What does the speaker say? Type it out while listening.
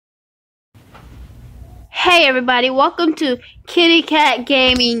Hey everybody, welcome to Kitty Cat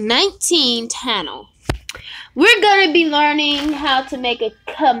Gaming 19 channel. We're gonna be learning how to make a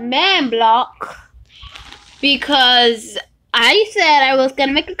command block because I said I was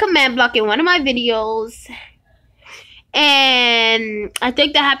gonna make a command block in one of my videos, and I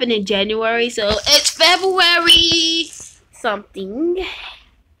think that happened in January, so it's February something,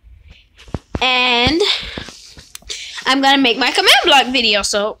 and I'm gonna make my command block video.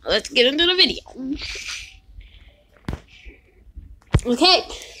 So let's get into the video. Okay,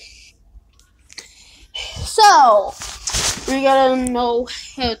 so we're gonna know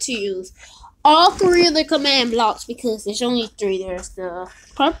how to use all three of the command blocks because there's only three. There's the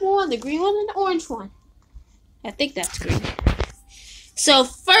purple one, the green one, and the orange one. I think that's green. So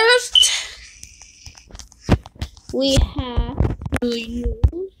first, we have to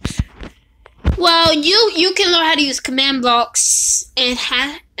use. Well, you can learn how to use command blocks and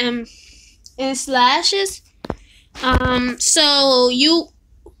slashes. So you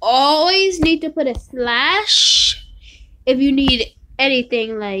always need to put a slash if you need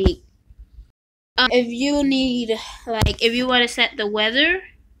anything, like if you want to set the weather,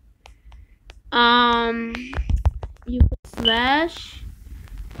 you put slash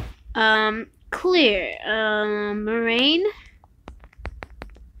clear rain,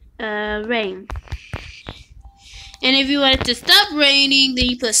 rain. And if you want it to stop raining, then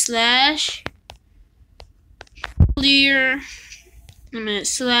you put slash clear,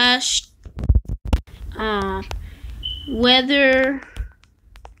 slash weather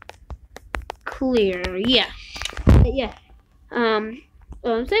clear. Yeah. Same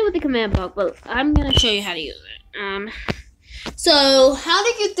with the command block, but I'm gonna show you how to use it. So how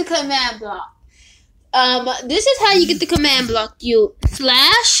to get the command block? This is how you get the command block. You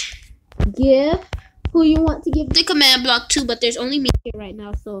slash give who you want to give the command block to, but there's only me here right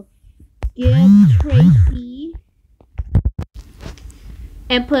now, so give Tracy.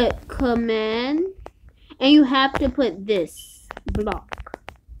 And put command, and you have to put this block.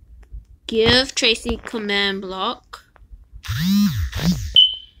 Give Tracy command block.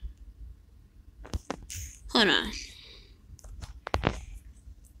 Hold on.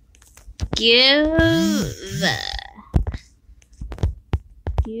 Give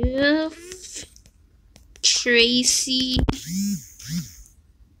Tracy.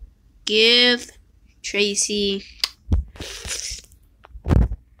 Give Tracy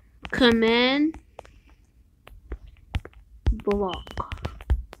command block,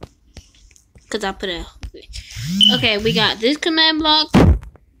 because I put a. Okay, we got this command block, and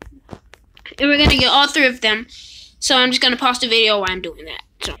we're gonna get all three of them. So I'm just gonna pause the video while I'm doing that.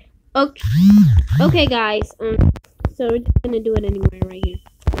 So okay, guys. So we're just gonna do it anyway, right here.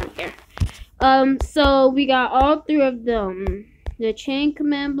 So we got all three of them: the chain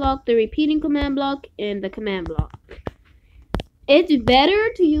command block, the repeating command block, and the command block. It's better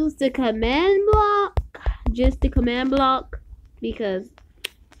to use the command block, just the command block, because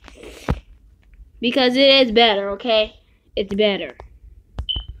it is better, okay? It's better.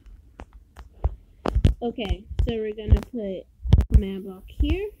 Okay, so we're gonna put a command block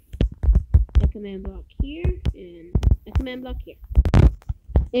here, a command block here, and a command block here.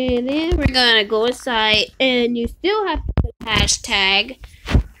 And then we're gonna go inside, and you still have to put hashtag.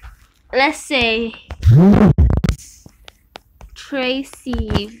 Let's say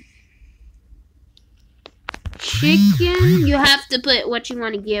Tracy chicken. You have to put what you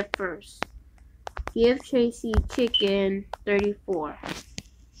want to give first. Give Tracy chicken 34.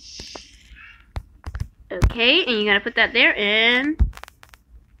 Okay, and you gotta put that there and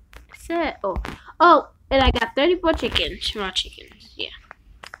set. Oh, and I got 34 chickens, raw chickens. Yeah,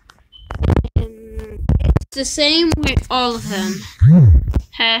 and it's the same with all of them.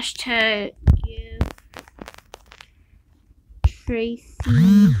 Hashtag give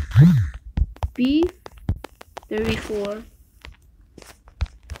Tracy beef 34.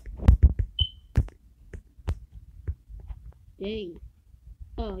 Dang.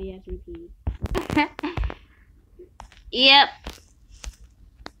 Oh, yeah, it's repeated. Yep.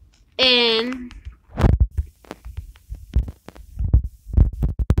 And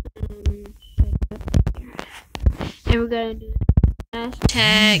we're gonna do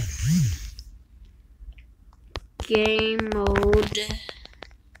hashtag game mode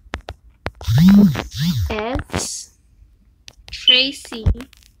S Tracy.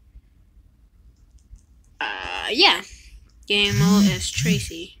 Yeah. Game mode S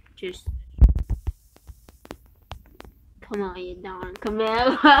Tracy. Just come on, you darn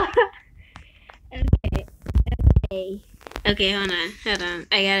command. Okay, hold on.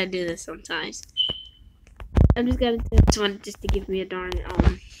 I gotta do this sometimes. I'm just gonna do this one just to give me a darn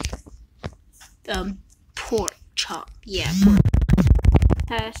pork chop. Yeah, pork.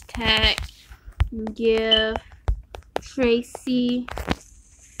 Hashtag give Tracy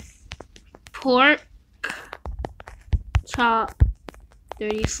pork chop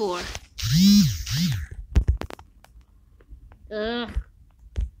 34. Do I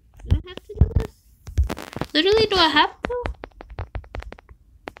have to do this? Literally, do I have to?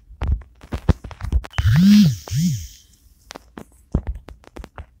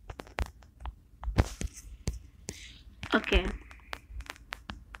 Okay.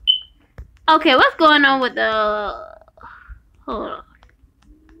 Okay, what's going on with the... Hold on.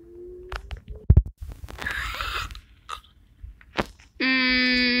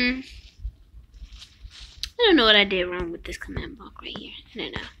 I don't know what I did wrong with this command block right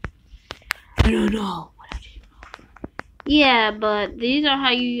here. I don't know what I did wrong. Yeah, but these are how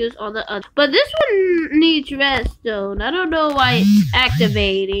you use all the other. But this one needs redstone. I don't know why it's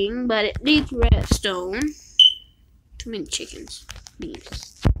activating, but it needs redstone. Too many chickens.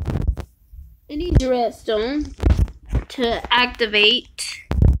 Beans. It needs redstone to activate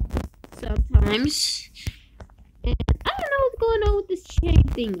sometimes. And I don't know what's going on with this chain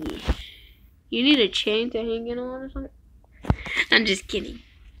thingy. You need a chain to hang it on or something? I'm just kidding.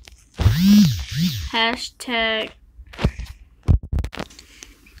 Hashtag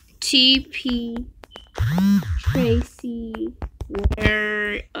TP Tracy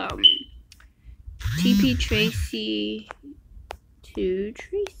where TP Tracy to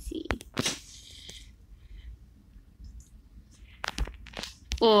Tracy.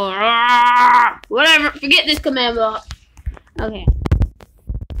 Or whatever. Forget this command block. Okay.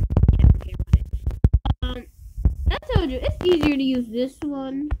 I told you it's easier to use this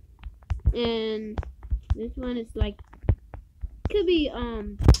one, and this one is like could be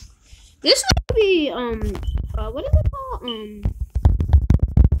this one could be what is it called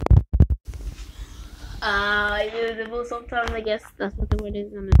usable sometimes. I guess that's what the word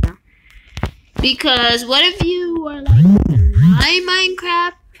is. I don't know. Because what if you are like in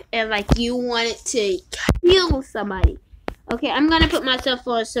Minecraft and like you wanted to kill somebody? Okay, I'm gonna put myself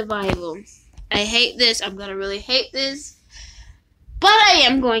on survival. I hate this. I'm gonna really hate this, but I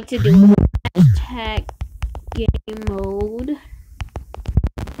am going to do hashtag game mode.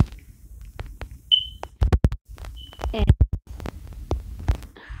 And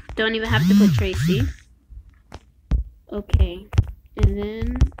don't even have to put Tracy. Okay, and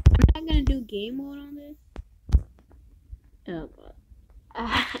then I'm not gonna do game mode on this. Oh god,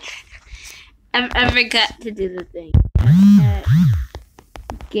 I forgot to do the thing.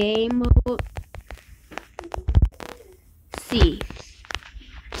 Game mode C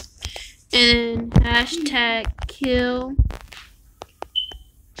and hashtag kill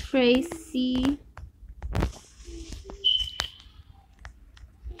Tracy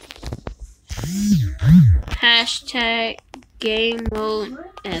hashtag game mode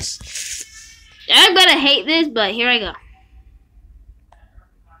S. I'm gonna hate this, but here I go.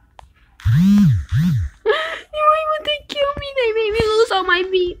 When they kill me, they made me lose all my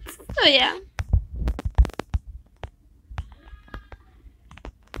meat. So yeah.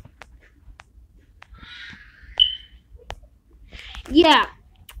 Yeah,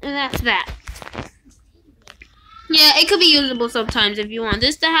 and that's that. Yeah, it could be usable sometimes if you want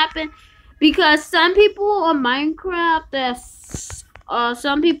this to happen. Because some people on Minecraft,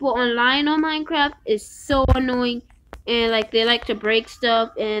 some people online on Minecraft is so annoying. And like they like to break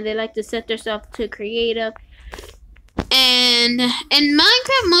stuff and they like to set their stuff to creative. And in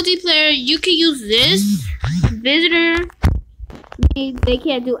Minecraft multiplayer, you can use this visitor. They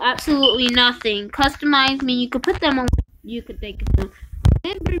can't do absolutely nothing. Customize mean you could put them on. They could do.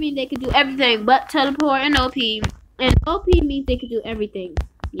 Member mean they could do everything but teleport and OP. And OP means they could do everything.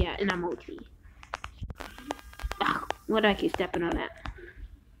 Yeah, and I'm OP. Oh, what do I keep stepping on that?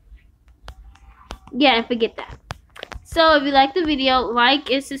 Yeah, and forget that. So if you like the video, like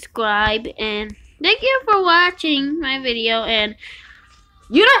and subscribe, and thank you for watching my video. And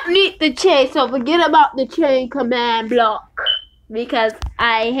you don't need the chain, so forget about the chain command block, because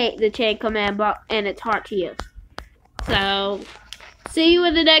I hate the chain command block and it's hard to use. So see you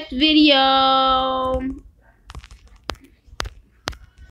in the next video.